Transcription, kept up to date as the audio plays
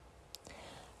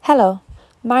Hello,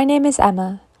 my name is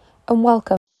Emma, and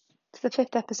welcome to the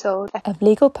 5th episode of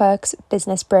Legal Perks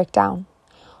Business Breakdown.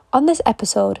 On this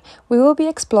episode, we will be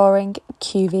exploring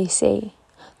QVC,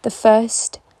 the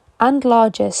first and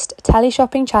largest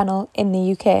teleshopping channel in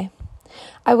the UK.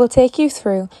 I will take you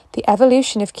through the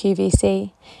evolution of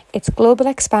QVC, its global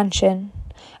expansion,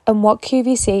 and what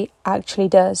QVC actually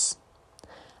does.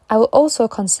 I will also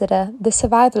consider the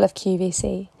survival of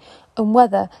QVC and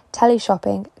whether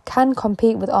teleshopping can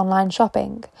compete with online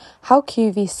shopping, how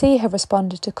QVC have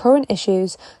responded to current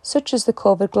issues such as the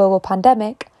COVID global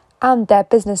pandemic, and their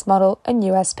business model and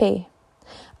USP.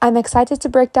 I'm excited to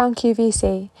break down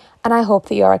QVC, and I hope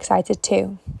that you're excited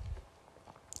too.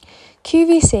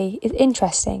 QVC is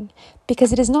interesting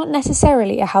because it is not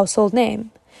necessarily a household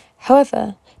name.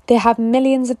 However, they have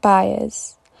millions of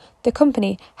buyers. The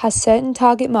company has certain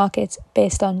target markets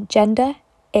based on gender,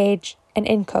 age, and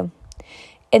income,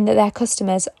 in that their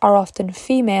customers are often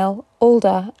female,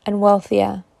 older, and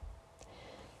wealthier.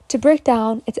 To break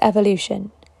down its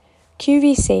evolution,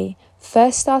 QVC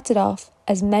first started off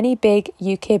as many big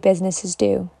UK businesses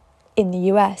do, in the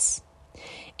US.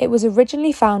 It was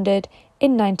originally founded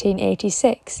in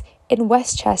 1986 in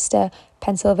Westchester,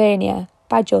 Pennsylvania,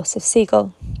 by Joseph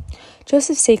Siegel.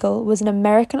 Joseph Siegel was an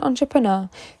American entrepreneur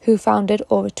who founded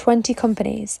over 20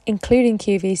 companies, including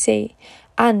QVC,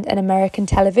 and an American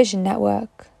television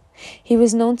network. He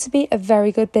was known to be a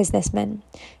very good businessman,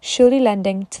 surely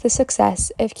lending to the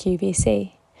success of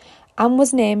QVC, and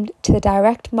was named to the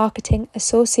Direct Marketing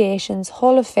Association's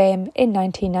Hall of Fame in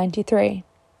 1993.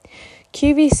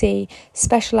 QVC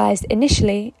specialised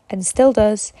initially, and still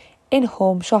does, in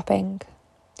home shopping.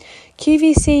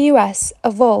 QVC US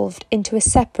evolved into a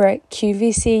separate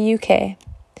QVC UK.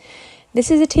 This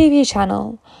is a TV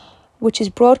channel which is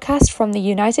broadcast from the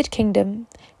United Kingdom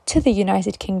to the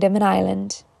United Kingdom and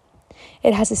Ireland.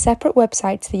 It has a separate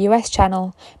website to the US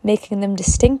channel, making them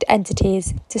distinct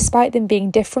entities despite them being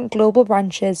different global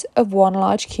branches of one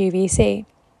large QVC.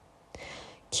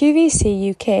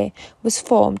 QVC UK was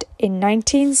formed in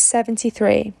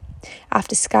 1973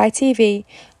 after Sky TV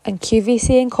and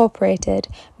QVC Incorporated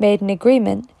made an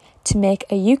agreement to make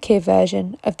a UK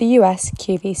version of the US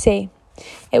QVC.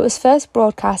 It was first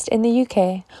broadcast in the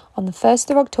UK on the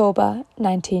 1st of October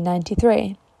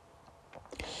 1993.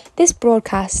 This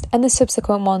broadcast and the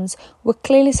subsequent ones were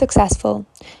clearly successful,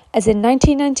 as in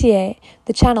 1998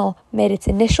 the channel made its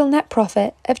initial net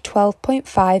profit of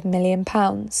 £12.5 million.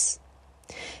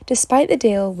 Despite the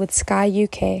deal with Sky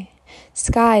UK,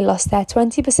 Sky lost their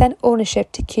 20%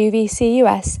 ownership to QVC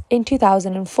US in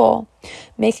 2004,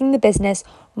 making the business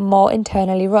more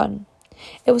internally run.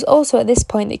 It was also at this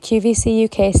point that QVC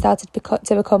UK started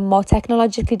to become more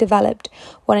technologically developed,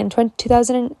 when in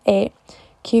 2008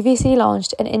 QVC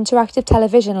launched an interactive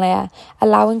television layer,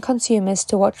 allowing consumers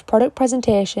to watch product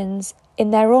presentations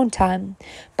in their own time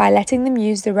by letting them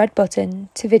use the red button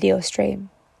to video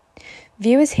stream.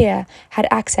 Viewers here had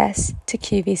access to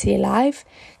QVC Live,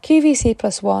 QVC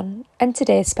Plus One, and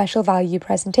Today's Special Value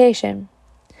presentation.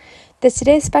 The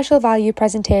Today's Special Value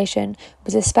presentation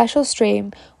was a special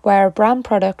stream where a brand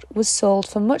product was sold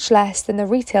for much less than the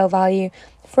retail value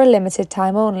for a limited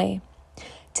time only.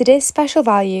 Today's Special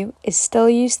Value is still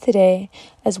used today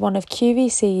as one of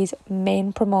QVC's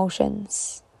main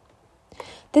promotions.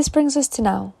 This brings us to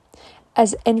now,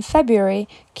 as in February,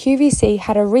 QVC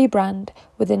had a rebrand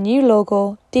with a new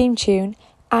logo, theme tune,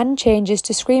 and changes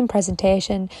to screen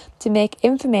presentation to make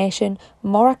information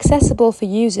more accessible for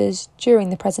users during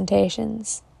the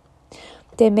presentations.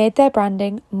 They made their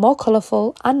branding more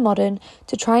colourful and modern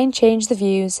to try and change the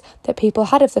views that people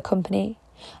had of the company,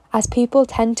 as people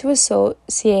tend to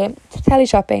associate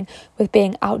teleshopping with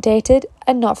being outdated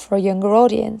and not for a younger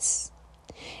audience.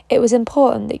 It was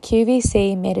important that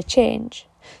QVC made a change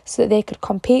so that they could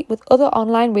compete with other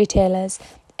online retailers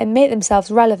and make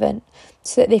themselves relevant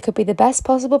so that they could be the best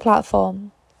possible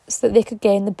platform, so that they could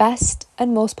gain the best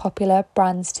and most popular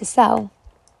brands to sell.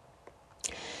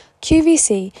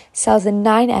 QVC sells in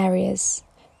 9 areas: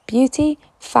 beauty,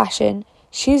 fashion,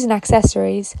 shoes and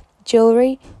accessories,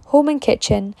 jewellery, home and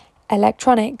kitchen,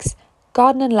 electronics,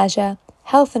 garden and leisure,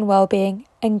 health and well-being,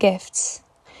 and gifts.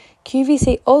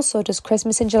 QVC also does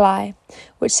Christmas in July,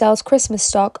 which sells Christmas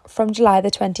stock from July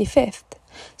the 25th,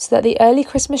 so that the early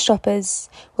Christmas shoppers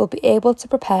will be able to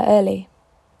prepare early.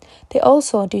 They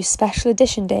also do special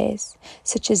edition days,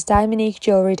 such as Diamonique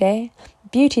Jewellery Day,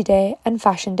 Beauty Day, and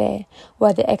Fashion Day,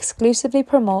 where they exclusively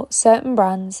promote certain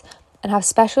brands and have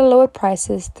special lowered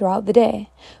prices throughout the day,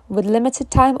 with limited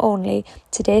time only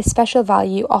Today's Special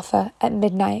Value offer at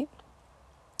midnight.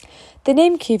 The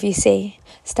name QVC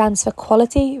stands for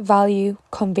Quality, Value,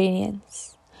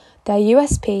 Convenience. Their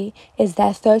USP is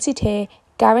their 30-day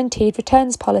guaranteed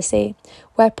returns policy,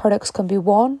 where products can be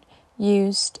worn,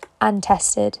 used and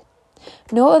tested.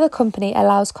 No other company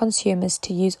allows consumers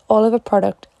to use all of a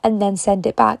product and then send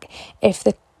it back if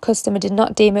the customer did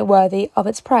not deem it worthy of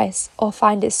its price or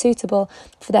find it suitable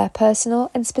for their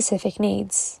personal and specific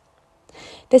needs.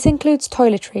 This includes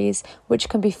toiletries, which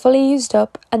can be fully used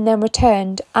up and then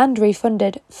returned and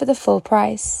refunded for the full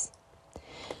price.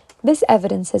 This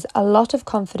evidences a lot of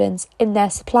confidence in their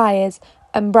suppliers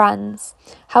and brands.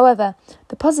 However,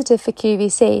 the positive for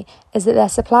QVC is that their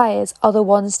suppliers are the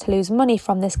ones to lose money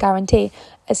from this guarantee,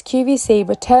 as QVC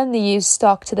return the used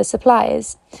stock to the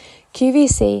suppliers.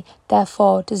 QVC,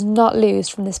 therefore, does not lose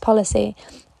from this policy,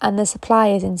 and the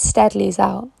suppliers instead lose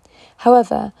out.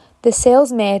 However, the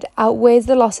sales made outweighs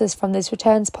the losses from this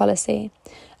returns policy,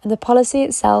 and the policy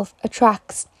itself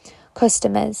attracts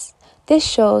customers. This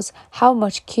shows how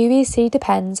much QVC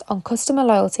depends on customer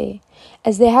loyalty,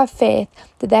 as they have faith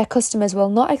that their customers will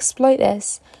not exploit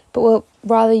this, but will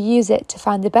rather use it to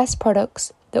find the best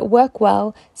products that work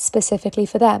well specifically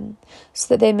for them, so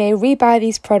that they may rebuy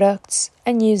these products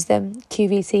and use them,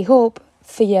 QVC hope,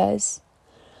 for years.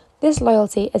 This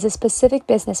loyalty is a specific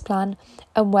business plan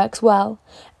and works well,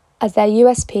 as their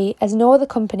USP, as no other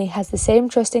company has the same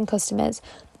trust in customers,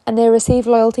 and they receive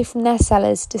loyalty from their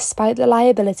sellers despite the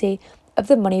liability of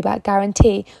the money-back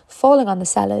guarantee falling on the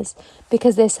sellers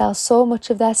because they sell so much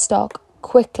of their stock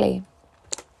quickly.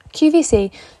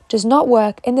 QVC does not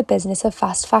work in the business of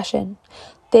fast fashion.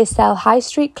 They sell high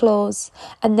street clothes,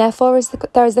 and therefore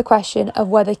there is the question of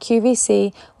whether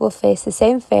QVC will face the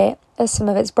same fate as some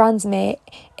of its brands may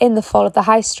in the fall of the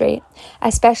high street,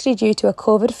 especially due to a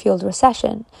COVID-fueled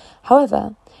recession.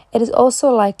 However, it is also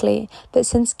likely that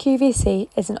since QVC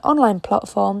is an online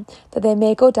platform, that they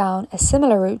may go down a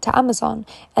similar route to Amazon,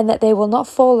 and that they will not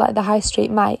fall like the high street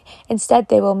might. Instead,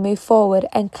 they will move forward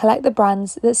and collect the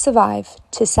brands that survive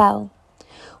to sell.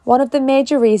 One of the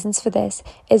major reasons for this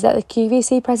is that the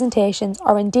QVC presentations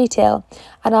are in detail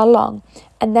and are long,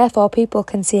 and therefore people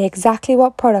can see exactly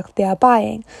what product they are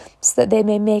buying, so that they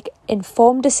may make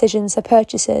informed decisions for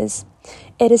purchases.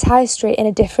 It is high street in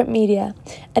a different media,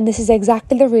 and this is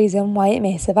exactly the reason why it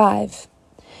may survive.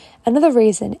 Another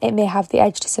reason it may have the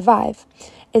edge to survive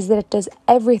is that it does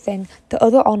everything that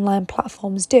other online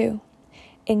platforms do,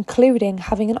 including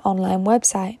having an online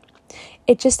website.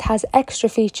 It just has extra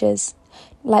features,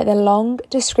 like the long,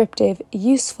 descriptive,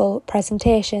 useful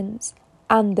presentations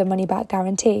and the money-back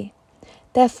guarantee.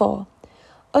 Therefore,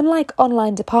 unlike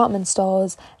online department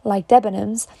stores like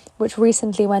Debenhams, which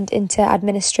recently went into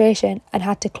administration and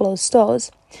had to close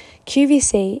stores,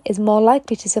 QVC is more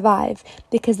likely to survive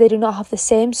because they do not have the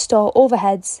same store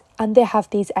overheads and they have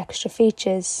these extra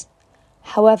features.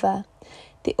 However,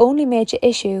 the only major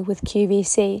issue with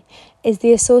QVC is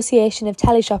the association of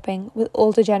teleshopping with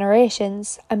older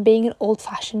generations and being an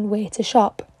old-fashioned way to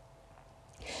shop.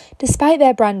 Despite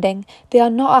their branding, they are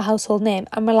not a household name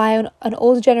and rely on an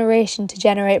older generation to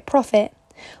generate profit,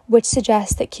 which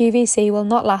suggests that QVC will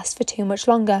not last for too much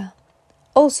longer.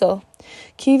 Also,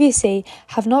 QVC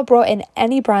have not brought in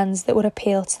any brands that would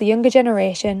appeal to the younger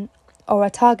generation or are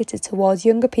targeted towards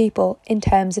younger people in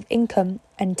terms of income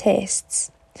and tastes.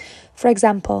 For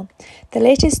example, the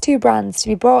latest two brands to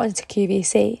be brought into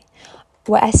QVC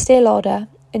were Estee Lauder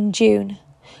and June,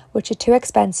 which are too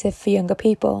expensive for younger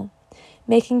people,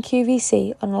 making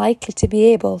QVC unlikely to be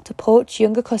able to poach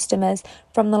younger customers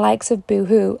from the likes of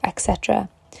Boohoo, etc.,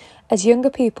 as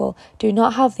younger people do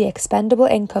not have the expendable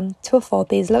income to afford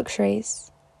these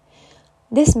luxuries.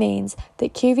 This means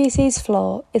that QVC's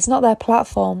flaw is not their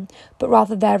platform, but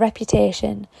rather their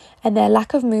reputation and their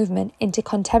lack of movement into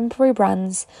contemporary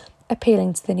brands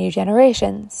appealing to the new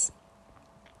generations.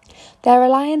 Their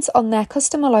reliance on their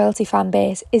customer loyalty fan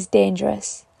base is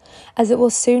dangerous, as it will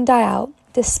soon die out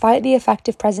despite the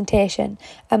effective presentation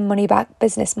and money-back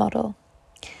business model.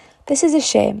 This is a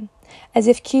shame, as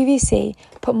if QVC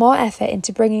put more effort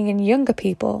into bringing in younger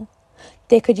people,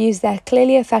 they could use their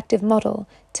clearly effective model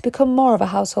to become more of a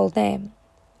household name.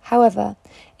 However,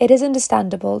 it is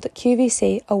understandable that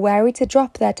QVC are wary to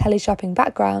drop their teleshopping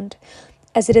background,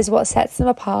 as it is what sets them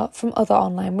apart from other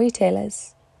online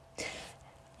retailers.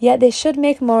 Yet they should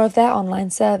make more of their online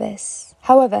service.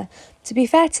 However, to be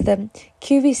fair to them,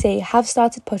 QVC have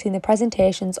started putting the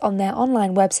presentations on their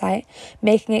online website,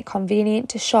 making it convenient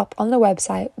to shop on the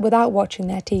website without watching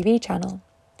their TV channel,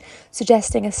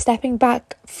 suggesting a stepping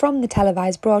back from the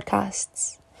televised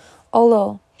broadcasts.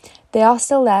 Although, they are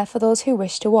still there for those who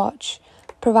wish to watch,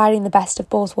 providing the best of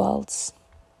both worlds.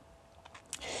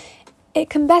 It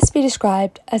can best be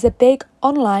described as a big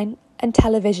online and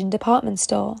television department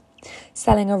store,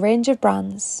 selling a range of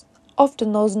brands,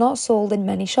 often those not sold in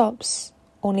many shops,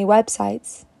 only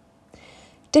websites.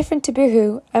 Different to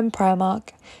Boohoo and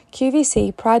Primark,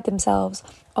 QVC pride themselves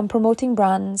on promoting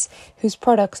brands whose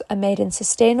products are made in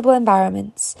sustainable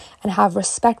environments and have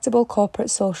respectable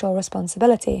corporate social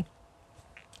responsibility.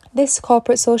 This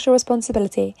corporate social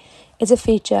responsibility is a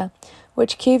feature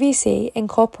which QVC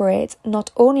incorporates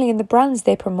not only in the brands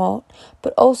they promote,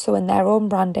 but also in their own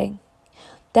branding.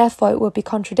 Therefore, it would be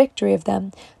contradictory of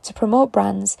them to promote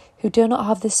brands who do not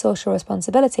have this social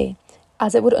responsibility,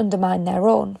 as it would undermine their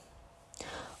own.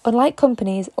 Unlike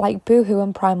companies like Boohoo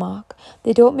and Primark,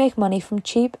 they don't make money from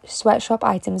cheap sweatshop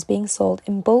items being sold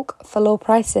in bulk for low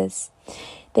prices.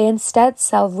 They instead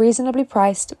sell reasonably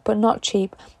priced but not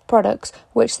cheap products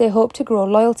which they hope to grow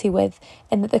loyalty with,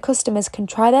 and that the customers can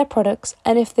try their products,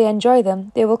 and if they enjoy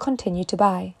them, they will continue to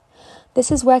buy.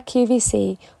 This is where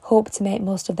QVC hope to make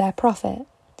most of their profit.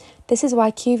 This is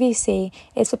why QVC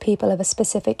is for people of a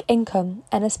specific income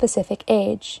and a specific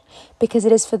age, because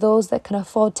it is for those that can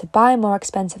afford to buy more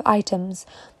expensive items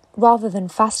rather than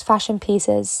fast fashion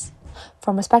pieces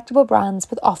from respectable brands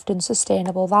with often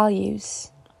sustainable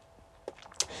values.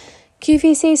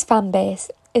 QVC's fan base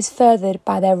is furthered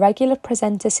by their regular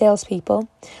presenter salespeople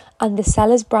and the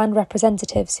seller's brand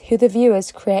representatives who the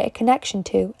viewers create a connection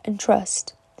to and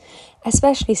trust,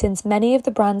 especially since many of the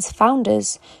brand's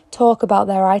founders talk about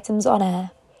their items on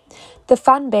air. The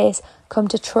fan base come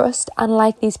to trust and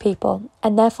like these people,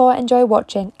 and therefore enjoy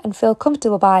watching and feel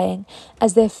comfortable buying,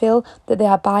 as they feel that they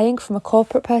are buying from a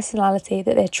corporate personality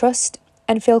that they trust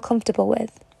and feel comfortable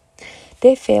with.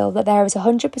 They feel that there is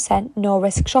 100%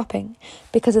 no-risk shopping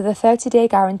because of the 30-day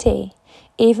guarantee,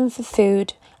 even for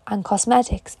food and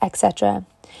cosmetics, etc.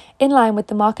 In line with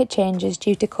the market changes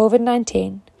due to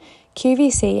COVID-19,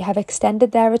 QVC have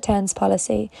extended their returns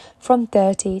policy from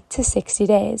 30 to 60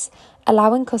 days,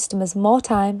 allowing customers more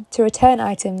time to return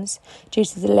items due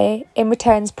to delay in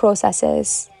returns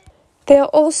processes. They are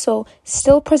also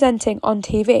still presenting on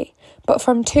TV, but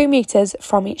from 2 meters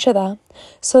from each other,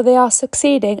 so they are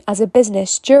succeeding as a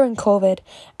business during COVID,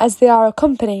 as they are a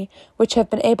company which have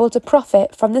been able to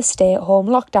profit from the stay-at-home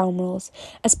lockdown rules,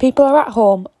 as people are at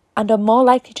home and are more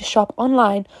likely to shop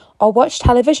online or watch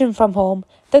television from home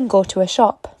than go to a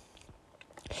shop.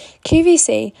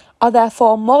 QVC are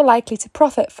therefore more likely to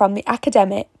profit from the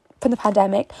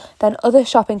pandemic than other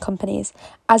shopping companies,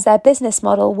 as their business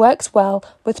model works well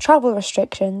with travel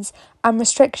restrictions and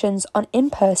restrictions on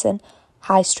in-person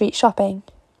high street shopping.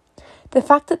 The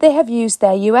fact that they have used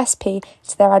their USP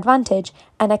to their advantage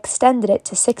and extended it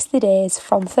to 60 days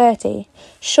from 30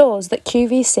 shows that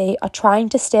QVC are trying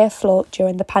to stay afloat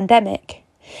during the pandemic.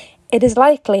 It is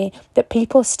likely that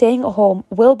people staying at home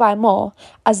will buy more,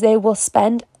 as they will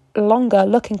spend longer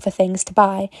looking for things to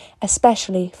buy,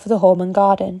 especially for the home and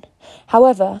garden.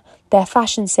 However, their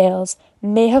fashion sales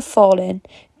may have fallen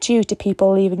due to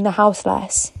people leaving the house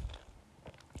less.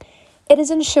 It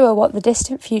is unsure what the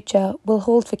distant future will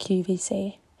hold for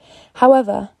QVC.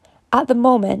 However, at the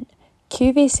moment,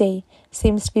 QVC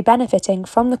seems to be benefiting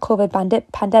from the COVID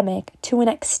pandemic to an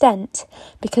extent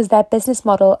because their business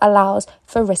model allows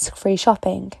for risk-free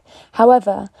shopping.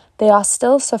 However, they are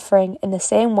still suffering in the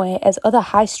same way as other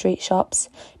high street shops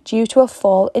due to a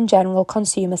fall in general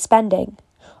consumer spending.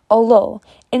 Although,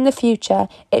 in the future,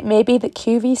 it may be that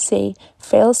QVC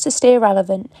fails to stay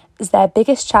relevant, as their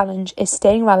biggest challenge is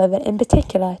staying relevant in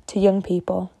particular to young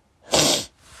people.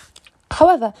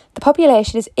 However, the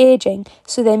population is ageing,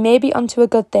 so they may be onto a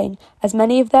good thing, as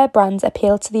many of their brands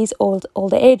appeal to these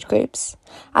older age groups.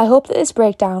 I hope that this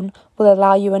breakdown will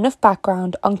allow you enough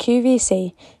background on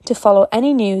QVC to follow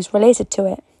any news related to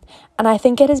it, and I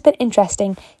think it has been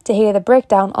interesting to hear the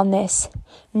breakdown on this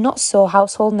not so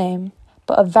household name,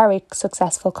 but a very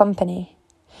successful company.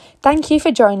 Thank you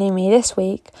for joining me this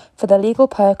week for the Legal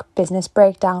Perk Business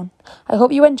Breakdown. I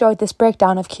hope you enjoyed this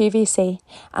breakdown of QVC,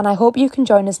 and I hope you can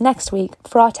join us next week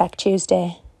for our Tech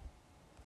Tuesday.